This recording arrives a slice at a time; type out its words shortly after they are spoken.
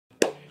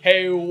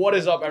Hey, what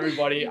is up,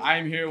 everybody?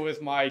 I'm here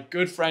with my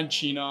good friend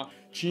Chena.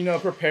 Chena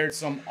prepared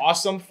some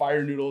awesome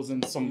fire noodles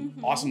and some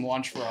awesome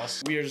lunch for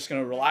us. We are just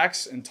gonna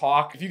relax and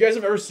talk. If you guys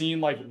have ever seen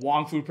like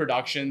WongFu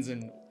Productions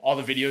and all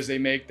the videos they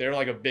make, they're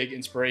like a big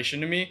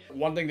inspiration to me.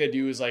 One thing they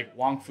do is like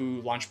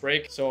WongFu lunch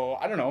break. So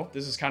I don't know,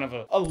 this is kind of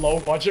a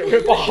low budget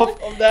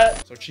ripoff of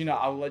that. So Chena,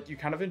 I'll let you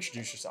kind of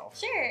introduce yourself.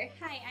 Sure.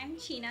 Hi, I'm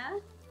Chena.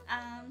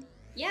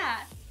 Yeah.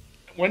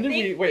 When did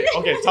we, wait,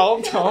 okay, tell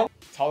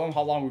them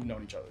how long we've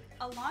known each other.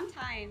 A long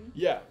time.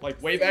 Yeah,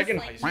 like way back in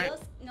high school. High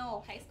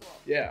school.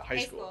 Yeah, high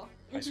school.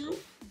 High school.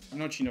 I've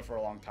known Chena for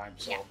a long time,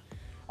 so.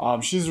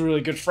 Yeah. She's a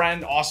really good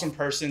friend, awesome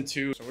person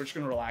too. So we're just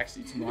gonna relax,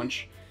 eat some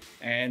lunch,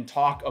 and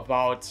talk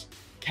about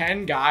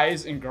can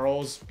guys and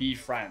girls be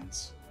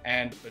friends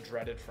and the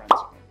dreaded friend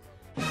zone.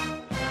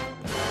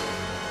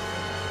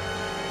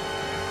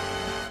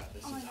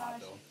 This is hot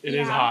though. It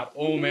is hot.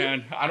 Oh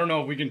man, I don't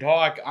know if we can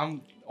talk.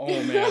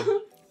 Oh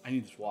man, I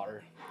need this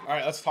water. All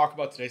right, let's talk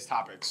about today's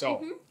topic.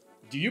 So.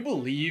 Do you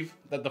believe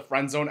that the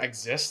friend zone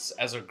exists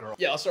as a girl?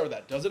 Yeah, let's start with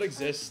that. Does it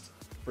exist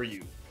for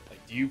you?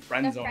 Like, do you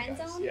friend zone guys?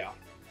 Yeah.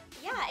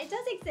 Yeah, it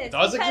does exist. It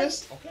does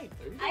exist? Okay,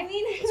 there you go. I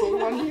mean, that's what we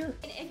want to hear.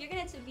 If you're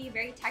going to be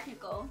very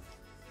technical,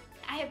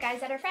 I have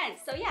guys that are friends.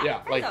 So yeah,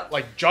 yeah,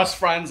 like just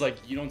friends, like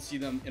you don't see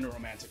them in a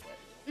romantic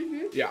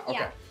way. Yeah, okay.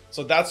 Yeah.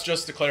 So that's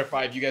just to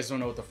clarify if you guys don't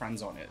know what the friend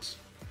zone is.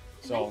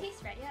 So, is my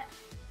face red yet?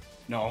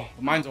 No,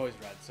 mine's always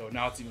red, so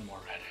now it's even more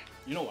red.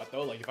 You know what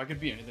though? Like if I could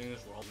be anything in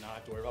this world and not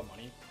have to worry about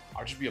money,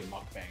 I'll just be a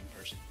mukbang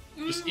person.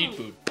 Just eat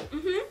food.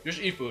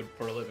 Just eat food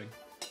for a living.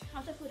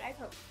 How's the food I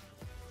cook?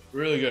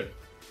 Really good.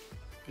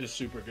 It's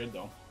super good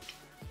though.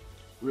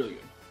 Really good.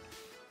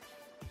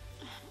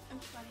 I'm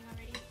sweating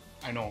already.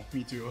 I know,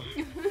 me too.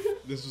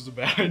 This was a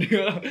bad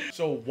idea.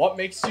 So what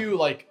makes you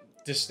like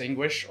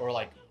distinguish or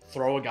like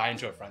throw a guy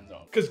into a friend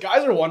zone? Because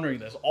guys are wondering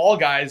this. All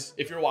guys,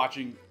 if you're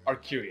watching, are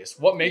curious.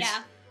 What makes,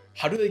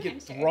 how do they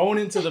get thrown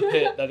into the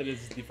pit that it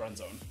is the friend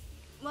zone?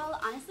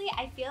 Well, honestly,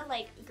 I feel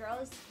like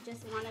girls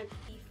just want to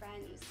be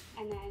friends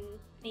and then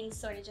things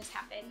sort of just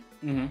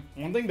happen.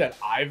 One thing that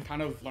I've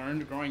kind of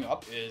learned growing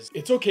up is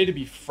it's okay to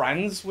be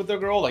friends with a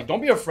girl. Like,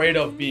 don't be afraid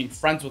of being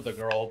friends with a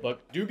girl, but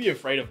do be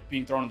afraid of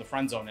being thrown in the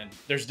friend zone. And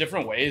there's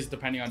different ways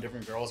depending on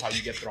different girls how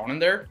you get thrown in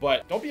there.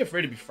 But don't be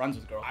afraid to be friends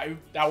with a girl.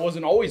 That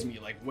wasn't always me.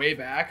 Like way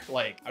back,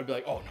 like I'd be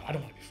like, oh no, I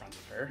don't want to be friends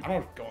with her. I don't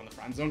want to go in the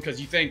friend zone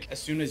because you think as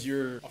soon as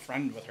you're a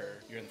friend with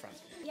her, you're in the friend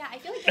zone. Yeah, I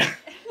feel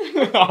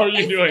like how are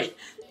you doing?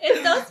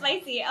 It's so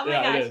spicy. Oh my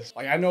gosh. It is.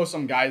 Like I know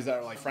some guys that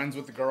are like friends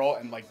with the girl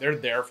and like they're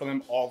there for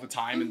them all the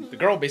time. And the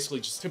girl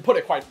basically just, to put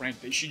it quite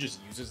frankly, she just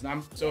uses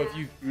them. So if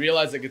you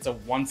realize like it's a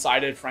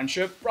one-sided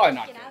friendship, probably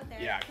not good. Out of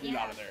there. Yeah, get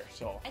out of there.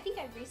 So I think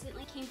I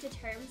recently came to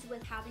terms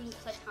with having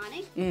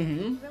platonic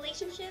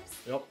relationships.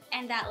 Yep.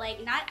 And that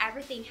like not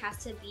everything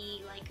has to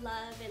be like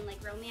love and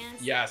like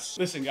romance. Yes.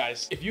 Listen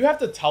guys, if you have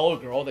to tell a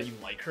girl that you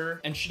like her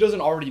and she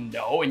doesn't already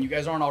know and you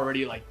guys aren't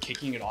already like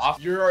kicking it off,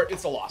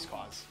 it's a lost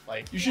cause.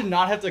 Like you should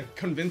not have to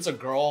convince a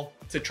girl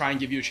to try and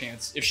give you a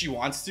chance. If she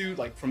wants to,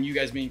 like from you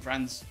guys being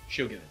friends,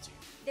 she'll give it to you.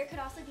 There could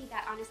also be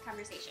that honest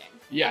conversation.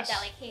 Yes. Like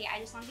that like, hey, I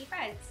just want to be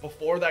friends.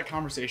 Before that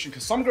conversation,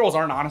 because some girls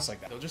aren't honest like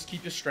that. They'll just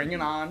keep you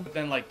stringing on. But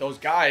then like those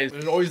guys,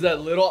 there's always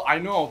that little,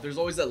 there's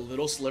always that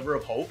little sliver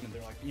of hope. And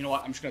they're like, you know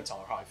what, I'm just gonna tell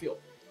her how I feel.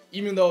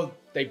 Even though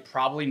they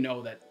probably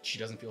know that she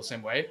doesn't feel the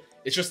same way.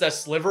 It's just that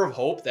sliver of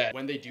hope that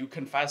when they do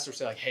confess or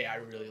say like, hey, I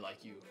really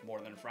like you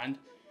more than a friend,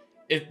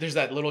 there's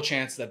that little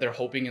chance that they're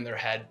hoping in their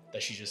head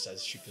that she just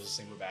says she feels the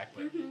same way back.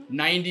 But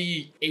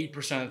 98%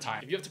 of the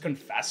time, if you have to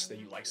confess that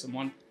you like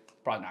someone, it's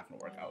probably not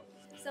gonna work out.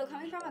 So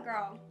coming from a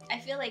girl, I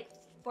feel like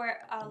for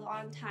a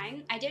long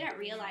time, I didn't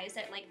realize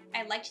that like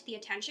I liked the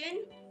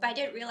attention, but I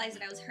didn't realize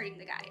that I was hurting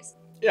the guys.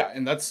 Yeah,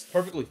 and that's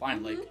perfectly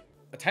fine. Like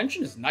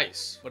attention is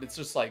nice, but it's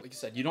just like you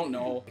said, you don't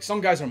know. Like,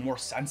 some guys are more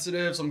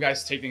sensitive. Some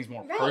guys take things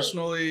more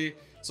personally.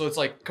 So it's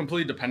like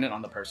completely dependent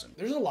on the person.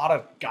 There's a lot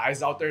of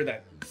guys out there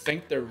that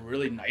think they're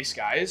really nice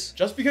guys.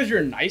 Just because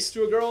you're nice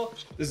to a girl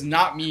does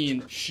not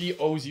mean she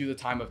owes you the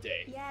time of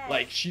day. Yes.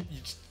 Like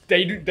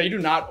they do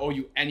not owe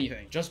you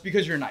anything just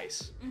because you're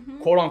nice,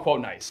 quote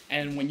unquote nice.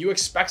 And when you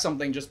expect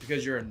something just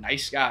because you're a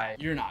nice guy,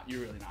 you're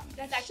really not nice.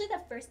 That's actually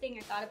the first thing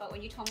I thought about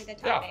when you told me the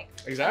topic.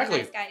 Yeah, exactly.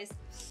 Nice guys.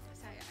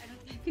 Sorry, I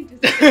don't think I can do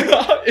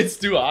this. It's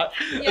too hot.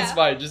 Yeah. It's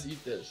fine. Just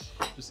eat this.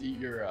 Just eat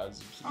your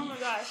zucchini. Oh my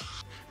gosh.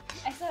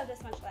 I still have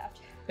this much left.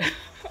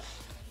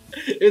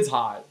 It's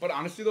hot. But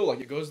honestly though, like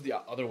it goes the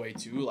other way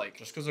too. Like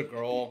just because a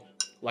girl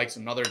likes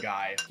another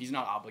guy, he's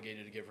not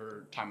obligated to give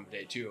her time of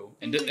day too.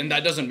 And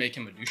that doesn't make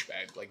him a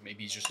douchebag. Like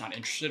maybe he's just not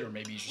interested or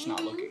maybe he's just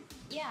not looking.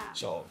 Yeah.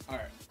 So, all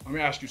right, let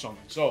me ask you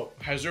something. So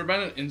has there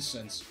been an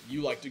instance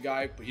you liked a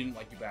guy, but he didn't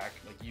like you back?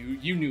 Like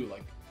you knew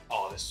like,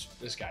 oh,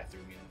 this guy threw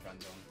me in the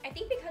friend zone. I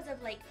think because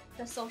of like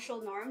the social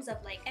norms of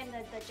like, and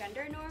the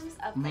gender norms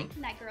of like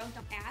that girls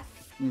don't ask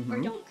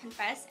or don't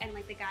confess and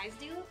like the guys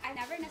do. I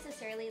never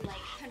necessarily like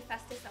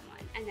confess to someone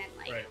and then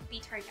like be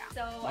turned down.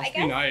 So Must I guess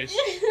be nice.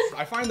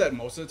 I find that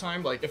most of the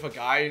time, like if a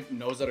guy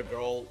knows that a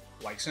girl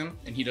likes him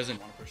and he doesn't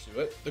want to pursue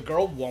it, the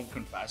girl won't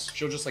confess.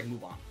 She'll just like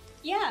move on.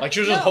 Yeah. Like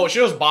she'll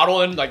just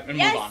bottle in like and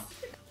move on.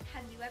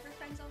 Have you ever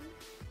friend zoned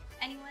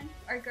anyone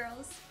or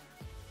girls?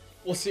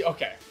 We'll see.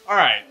 Okay. All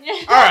right.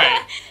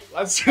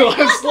 Let's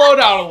slow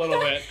down a little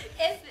bit.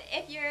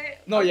 If you're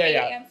no, okay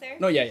to answer.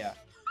 No, yeah.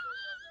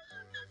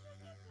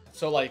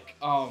 So like,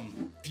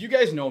 if you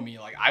guys know me,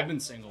 like I've been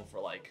single for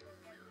like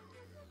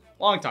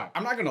a long time.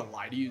 I'm not gonna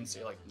lie to you and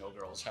say like no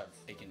girls have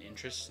taken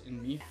interest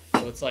in me.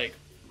 So it's like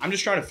I'm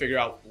just trying to figure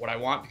out what I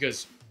want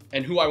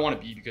and who I want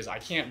to be, because I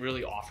can't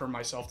really offer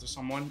myself to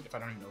someone if I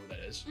don't even know who that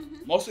is.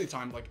 Most of the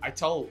time, like I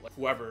tell like,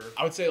 whoever,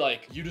 I would say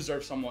like you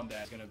deserve someone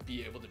that's gonna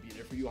be able to be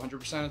there for you 100% of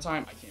the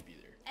time. I can't be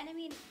there. And I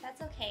mean,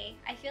 that's okay.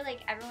 I feel like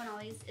everyone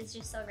always is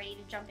just so ready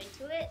to jump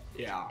into it.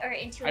 Yeah. Or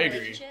into a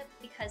relationship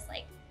because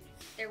like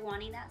they're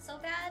wanting that so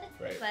bad.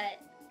 Right.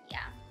 But yeah,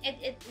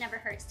 it never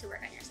hurts to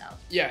work on yourself.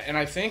 Yeah, and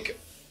I think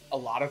a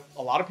lot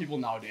of people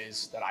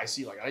nowadays that I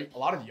see, like a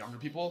lot of the younger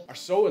people are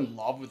so in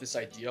love with this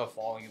idea of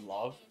falling in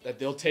love that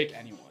they'll take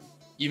anyone,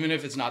 even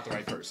if it's not the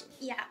right person.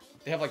 Yeah.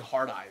 They have like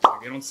hard eyes.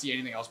 Like they don't see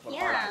anything else but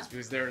hard eyes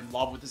because they're in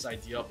love with this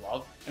idea of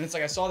love. And it's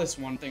like I saw this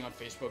one thing on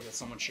Facebook that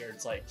someone shared.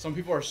 It's like some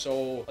people are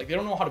so like they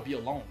don't know how to be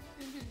alone.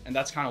 And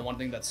that's kind of one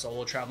thing that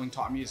solo traveling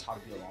taught me is how to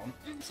be alone.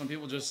 Some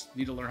people just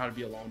need to learn how to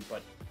be alone,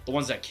 but the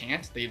ones that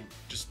can't, they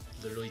just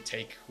literally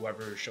take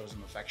whoever shows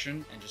them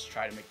affection and just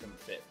try to make them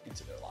fit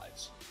into their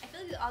lives. I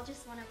feel like we all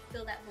just want to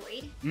fill that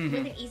void with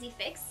an easy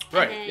fix.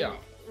 Right, and then, yeah.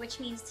 Which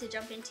means to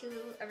jump into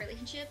a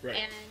relationship right.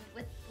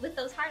 and with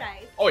those hard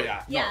eyes. Oh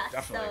yeah, yeah, no,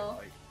 definitely. So...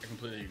 Like I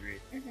completely agree.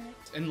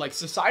 And like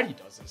society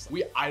does this.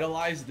 We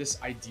idolize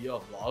this idea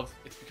of love.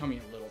 It's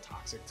becoming a little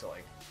toxic to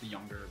like the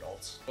younger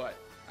adults. But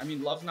I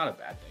mean, love's not a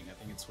bad thing. I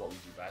think it's what we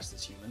do best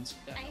as humans.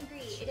 Yeah, I agree.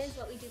 It is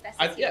what we do best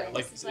as humans. Yeah,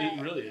 like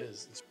it really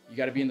is. You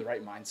got to be in the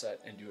right mindset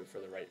and do it for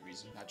the right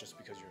reason, not just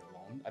because you're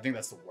alone. I think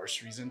that's the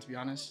worst reason, to be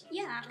honest.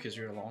 Yeah. Because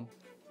you're alone.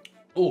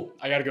 Oh,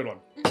 I got a good one.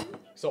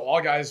 So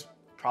all guys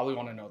probably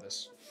want to know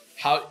this.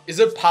 How is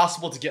it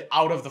possible to get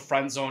out of the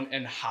friend zone,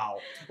 and how?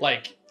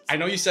 Like, I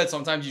know you said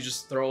sometimes you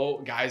just throw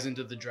guys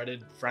into the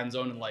dreaded friend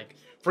zone and like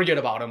forget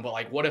about them, but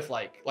like what if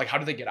like how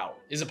do they get out?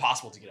 Is it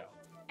possible to get out?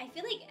 I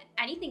feel like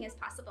anything is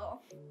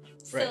possible.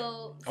 Right.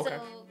 So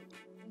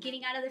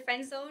getting out of the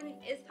friend zone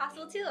is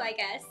possible too, I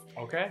guess.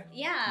 Okay.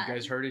 Yeah. You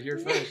guys heard it here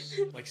first.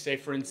 Like say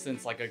for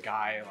instance, like a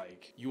guy,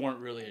 like you weren't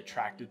really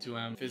attracted to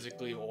him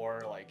physically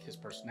or like his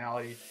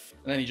personality,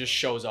 and then he just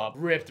shows up,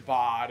 ripped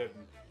bod and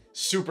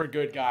super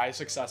good guy,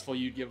 successful,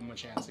 you'd give him a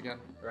chance again,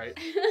 right?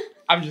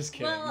 I'm just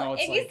kidding. Well, no,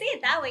 it's if like... you say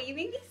it that way, you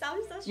make me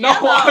sound so No,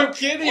 shallow. I'm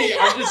kidding.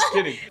 I'm just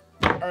kidding.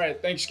 All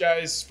right, thanks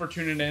guys for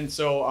tuning in.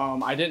 So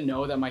I didn't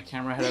know that my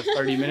camera had a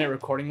 30-minute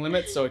recording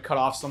limit, so it cut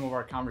off some of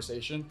our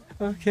conversation.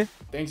 Okay.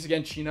 Thanks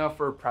again, Chena,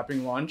 for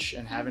prepping lunch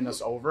and having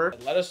us over.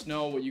 Let us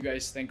know what you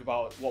guys think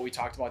about what we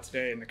talked about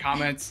today in the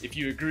comments. If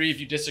you agree, if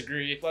you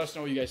disagree, let us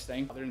know what you guys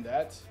think. Other than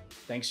that,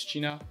 thanks,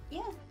 Chena.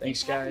 Yeah.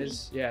 Thanks,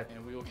 guys. Yeah,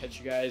 and we will catch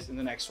you guys in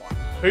the next one.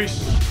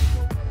 Peace.